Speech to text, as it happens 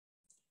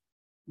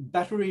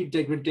Battery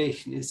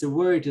degradation is a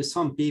worry to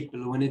some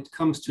people when it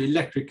comes to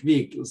electric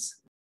vehicles.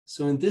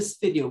 So in this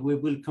video, we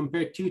will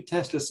compare two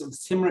Teslas of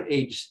similar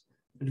age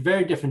but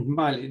very different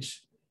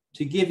mileage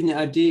to give you an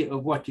idea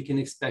of what you can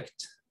expect.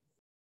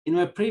 In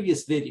my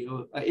previous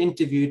video, I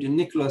interviewed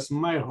Nicholas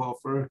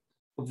Meyerhofer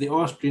of the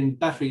Austrian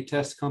battery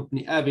test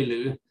company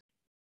IEVOA,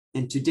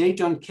 and today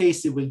John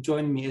Casey will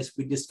join me as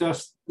we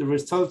discuss the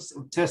results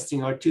of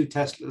testing our two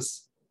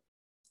Teslas.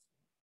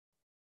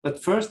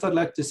 But first, I'd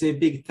like to say a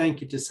big thank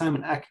you to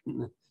Simon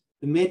Acton,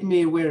 who made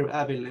me aware of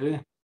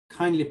IEVOA,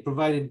 kindly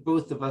provided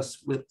both of us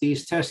with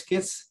these test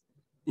kits,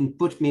 and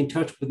put me in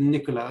touch with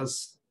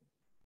Nicholas.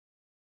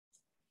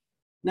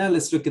 Now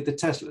let's look at the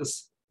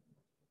Teslas.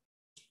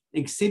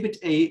 Exhibit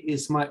A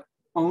is my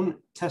own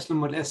Tesla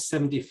Model S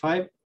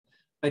 75.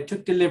 I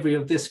took delivery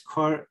of this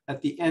car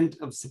at the end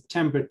of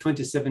September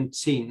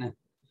 2017.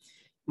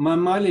 My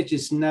mileage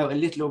is now a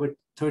little over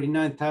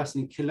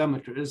 39,000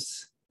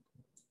 kilometers.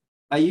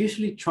 I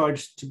usually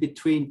charge to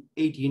between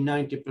 80 and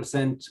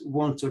 90%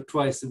 once or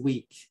twice a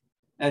week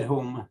at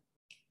home.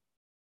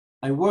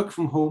 I work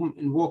from home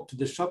and walk to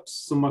the shops,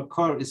 so my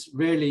car is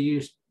rarely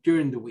used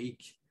during the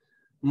week.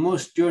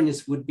 Most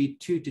journeys would be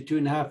 2 to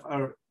 2.5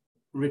 hour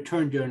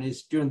return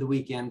journeys during the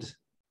weekend.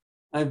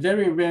 I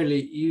very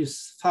rarely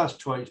use fast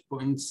charge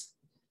points,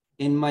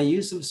 and my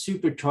use of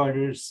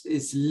superchargers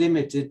is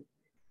limited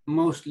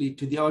mostly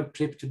to the odd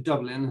trip to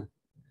Dublin.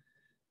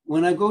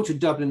 When I go to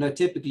Dublin, I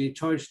typically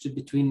charge to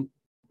between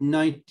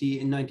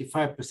 90 and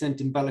 95%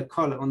 in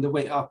Ballacalla on the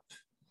way up,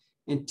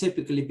 and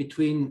typically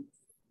between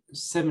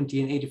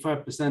 70 and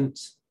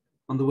 85%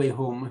 on the way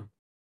home.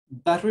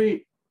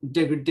 Battery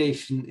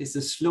degradation is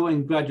a slow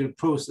and gradual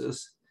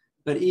process,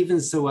 but even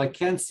so, I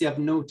can't say I've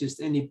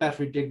noticed any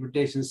battery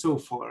degradation so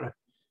far,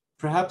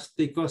 perhaps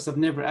because I've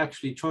never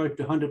actually charged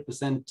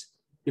 100%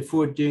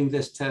 before doing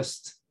this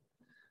test.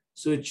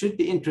 So it should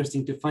be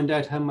interesting to find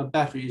out how my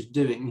battery is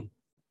doing.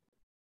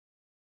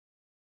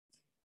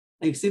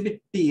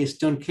 Exhibit B is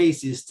John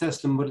Casey's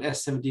Tesla Model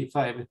S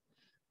 75,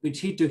 which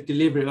he took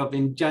delivery of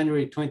in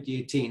January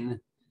 2018.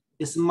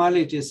 His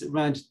mileage is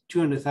around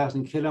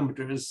 200,000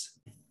 kilometers.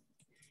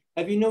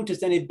 Have you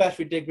noticed any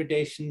battery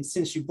degradation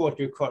since you bought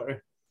your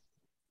car?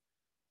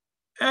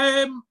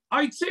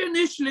 I'd say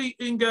initially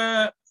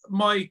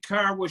my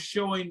car was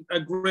showing a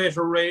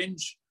greater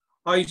range.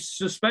 I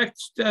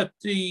suspect that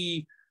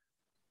the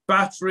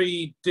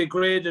battery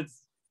degraded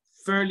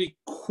fairly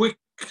quickly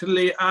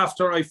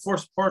after I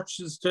first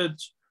purchased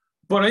it,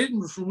 but I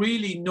didn't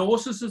really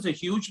notice it a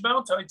huge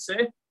amount, I'd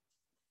say.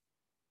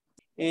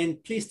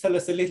 And please tell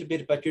us a little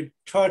bit about your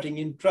charging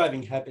and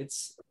driving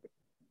habits.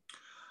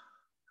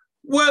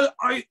 Well,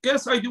 I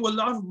guess I do a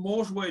lot of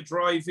motorway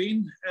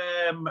driving,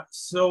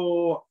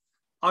 so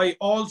I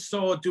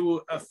also do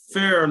a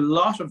fair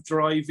lot of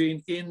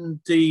driving. In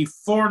the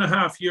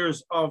 4.5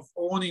 years of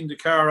owning the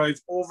car,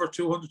 I've over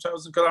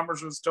 200,000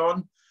 kilometers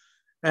done.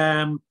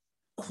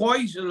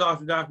 Quite a lot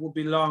of that would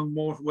be long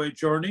motorway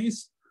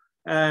journeys.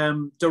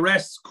 The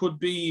rest could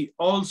be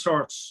all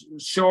sorts,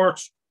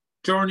 short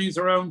journeys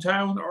around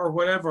town or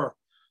whatever.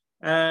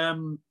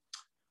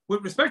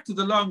 With respect to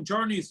the long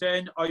journeys,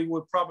 then I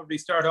would probably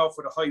start off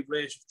with a high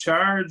rate of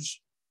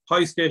charge,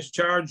 high state of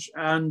charge,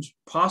 and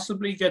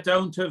possibly get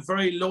down to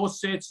very low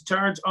states of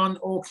charge on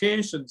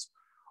occasions.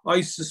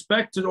 I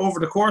suspect that over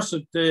the course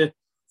of the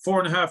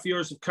 4.5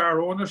 years of car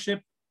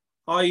ownership,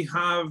 I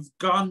have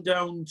gone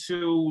down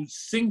to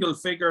single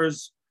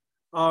figures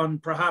on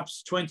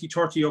perhaps 20,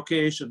 30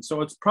 occasions.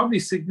 So it's probably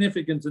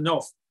significant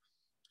enough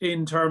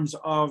in terms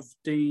of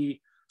the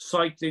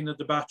cycling of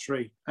the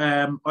battery.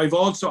 I've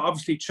also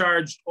obviously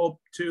charged up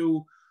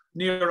to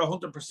near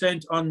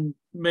 100% on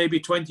maybe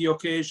 20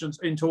 occasions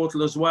in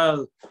total as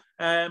well.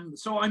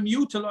 So I'm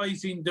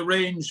utilizing the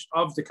range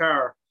of the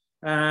car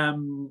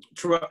and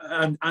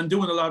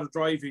doing a lot of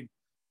driving.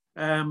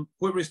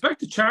 With respect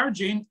to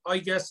charging, I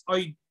guess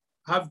I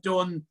have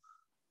done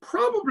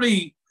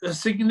probably a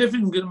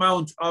significant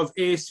amount of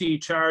AC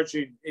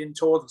charging in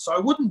total. So I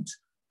wouldn't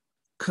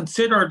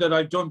consider that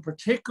I've done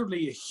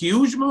particularly a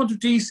huge amount of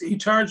DC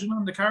charging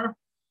on the car.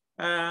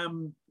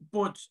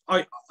 But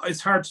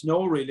it's hard to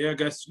know really, I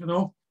guess, you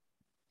know.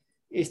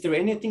 Is there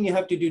anything you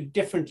have to do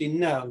differently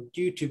now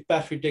due to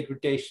battery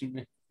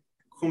degradation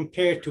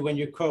compared to when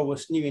your car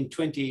was new in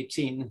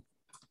 2018?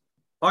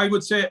 I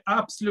would say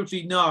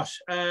absolutely not.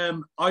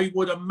 I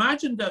would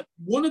imagine that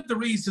one of the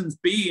reasons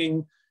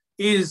being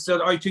is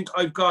that I think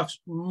I've got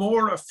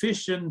more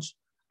efficient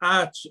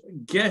at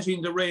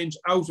getting the range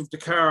out of the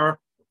car.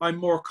 I'm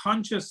more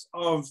conscious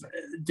of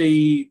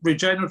the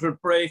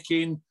regenerative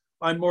braking.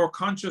 I'm more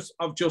conscious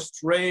of just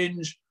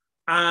range.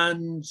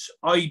 And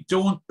I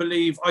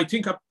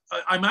think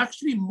I'm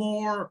actually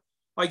more,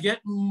 I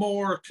get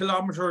more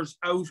kilometers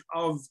out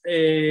of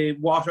a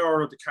watt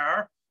hour of the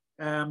car.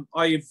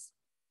 I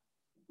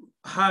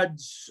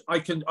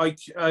can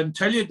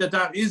tell you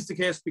that is the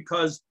case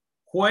because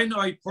when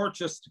I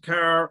purchased the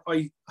car,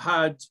 I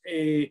had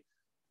a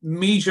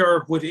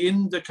meter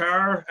within the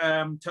car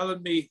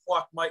telling me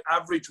what my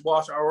average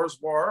watt hours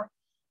were.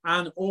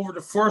 And over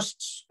the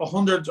first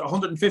 100,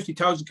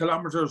 150,000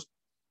 kilometers,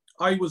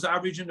 I was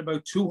averaging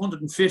about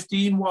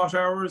 215 watt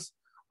hours.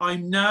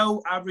 I'm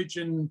now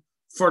averaging,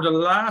 for the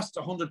last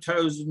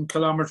 100,000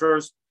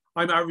 kilometers,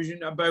 I'm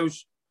averaging about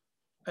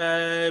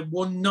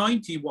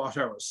 190 watt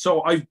hours.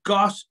 So I've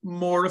got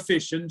more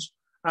efficient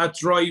at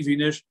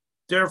driving it.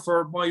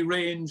 Therefore, my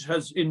range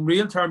has, in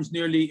real terms,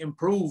 nearly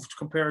improved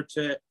compared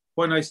to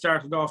when I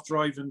started off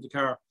driving the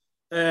car.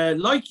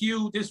 Like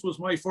you, this was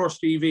my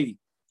first EV.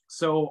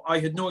 So I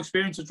had no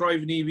experience of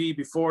driving EV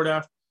before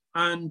that.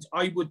 And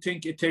I would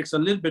think it takes a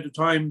little bit of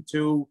time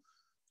to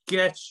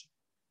get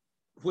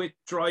with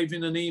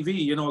driving an EV,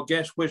 you know,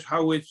 get with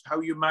how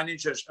you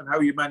manage it and how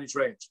you manage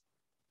range.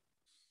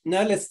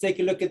 Now let's take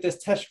a look at the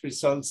test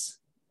results.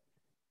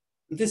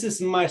 This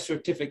is my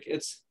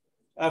certificate.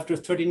 After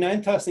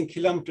 39,000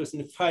 kilometers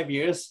in 5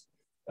 years,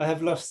 I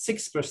have lost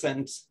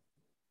 6%.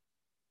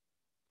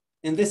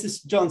 And this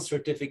is John's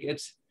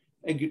certificate,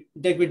 a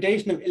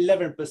degradation of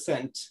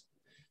 11%.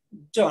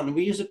 John,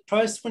 were you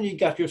surprised when you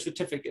got your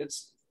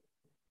certificates?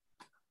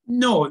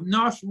 No,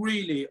 not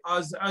really.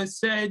 As I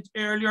said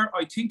earlier,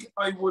 I think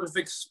I would have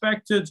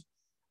expected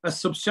a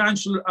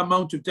substantial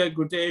amount of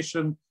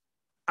degradation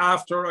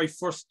after I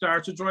first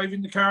started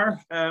driving the car.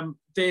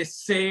 They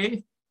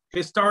say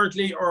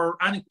historically or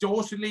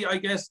anecdotally, I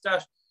guess,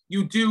 that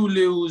you do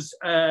lose,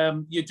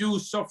 you do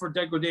suffer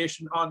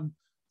degradation on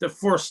the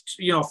first,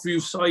 few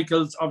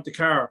cycles of the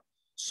car.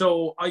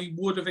 So I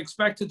would have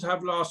expected to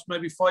have lost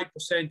maybe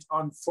 5%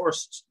 on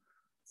first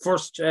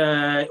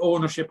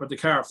ownership of the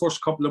car,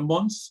 first couple of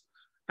months.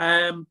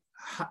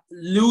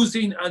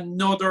 Losing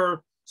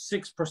another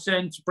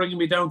 6%, bringing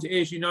me down to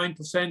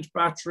 89%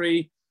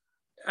 battery.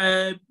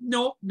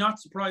 No, not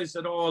surprised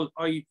at all.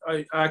 I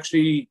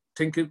actually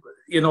think it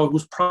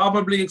was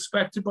probably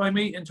expected by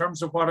me in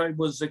terms of what I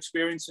was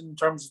experiencing in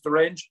terms of the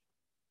range.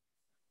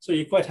 So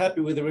you're quite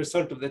happy with the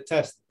result of the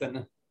test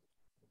then?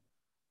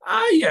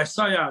 Yes,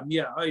 I am.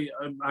 Yeah,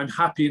 I'm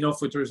happy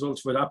enough with the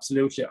results of it.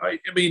 Absolutely. I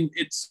mean,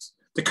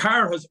 the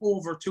car has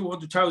over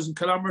 200,000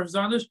 kilometers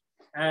on it.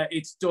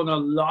 It's done a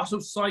lot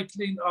of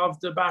cycling of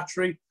the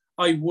battery.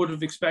 I would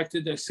have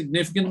expected a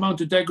significant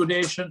amount of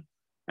degradation.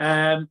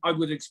 I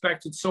would have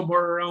expected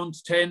somewhere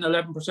around 10,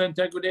 11%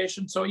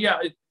 degradation. So yeah,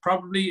 it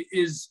probably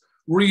is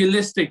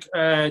realistic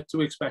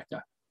to expect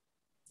that.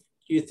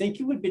 Do you think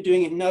you would be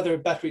doing another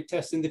battery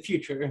test in the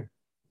future?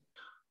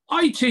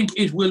 I think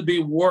it will be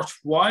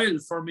worthwhile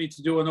for me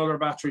to do another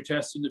battery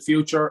test in the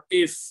future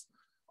if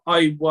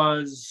I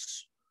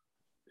was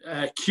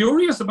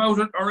curious about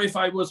it or if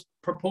I was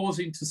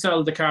proposing to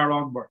sell the car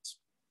onwards.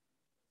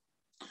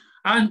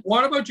 And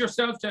what about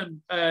yourself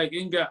then,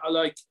 Inga?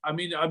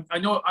 I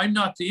know I'm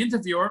not the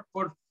interviewer,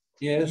 but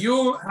yes,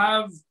 you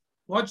have,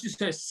 what'd you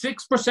say,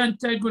 6%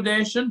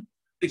 degradation.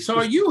 6%. So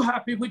are you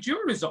happy with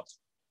your result?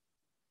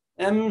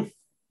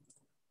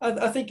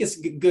 I think it's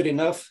good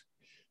enough.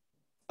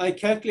 I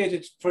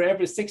calculated for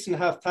every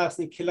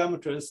 6,500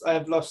 kilometers, I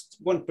have lost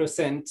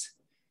 1%,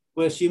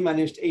 whereas you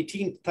managed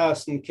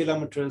 18,000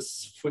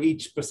 kilometers for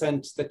each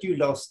percent that you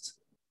lost.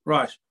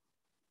 Right.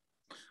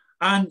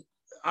 And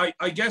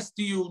I guess,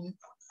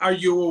 are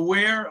you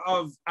aware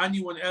of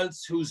anyone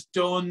else who's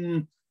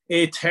done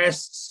a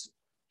test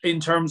in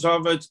terms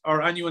of it,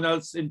 or anyone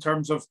else in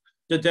terms of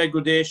the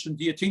degradation?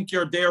 Do you think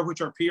you're there with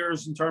your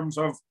peers in terms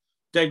of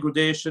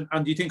degradation?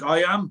 And do you think I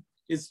am?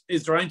 Is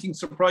there anything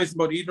surprising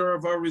about either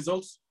of our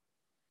results?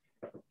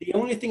 The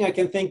only thing I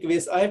can think of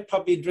is I've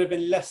probably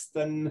driven less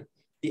than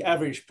the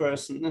average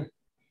person,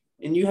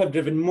 and you have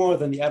driven more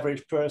than the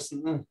average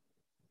person.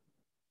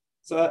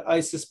 So I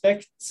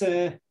suspect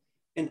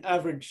an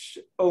average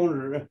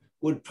owner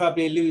would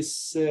probably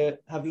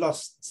have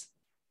lost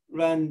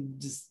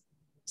around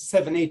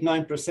 7, 8,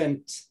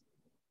 9%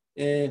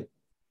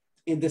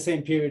 in the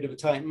same period of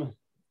time.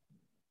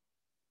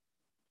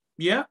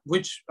 Yeah,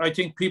 which I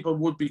think people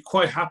would be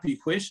quite happy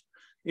with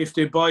if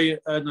they buy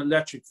an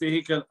electric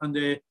vehicle and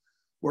they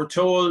were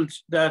told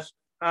that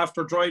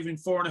after driving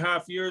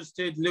 4.5 years,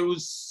 they'd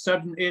lose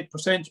 7,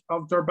 8%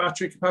 of their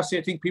battery capacity.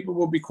 I think people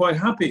would be quite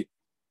happy.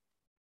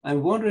 I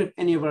wonder if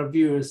any of our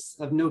viewers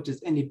have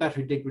noticed any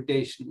battery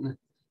degradation.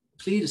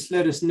 Please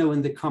let us know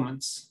in the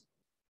comments.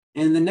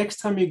 And the next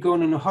time you're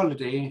going on a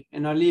holiday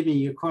and are leaving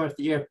your car at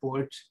the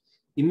airport,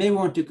 you may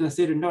want to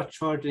consider not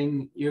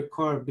charging your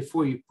car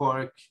before you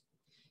park.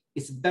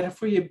 It's better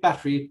for your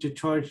battery to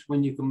charge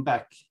when you come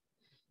back.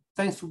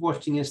 Thanks for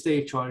watching and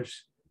stay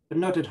charged, but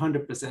not at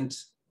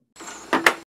 100%.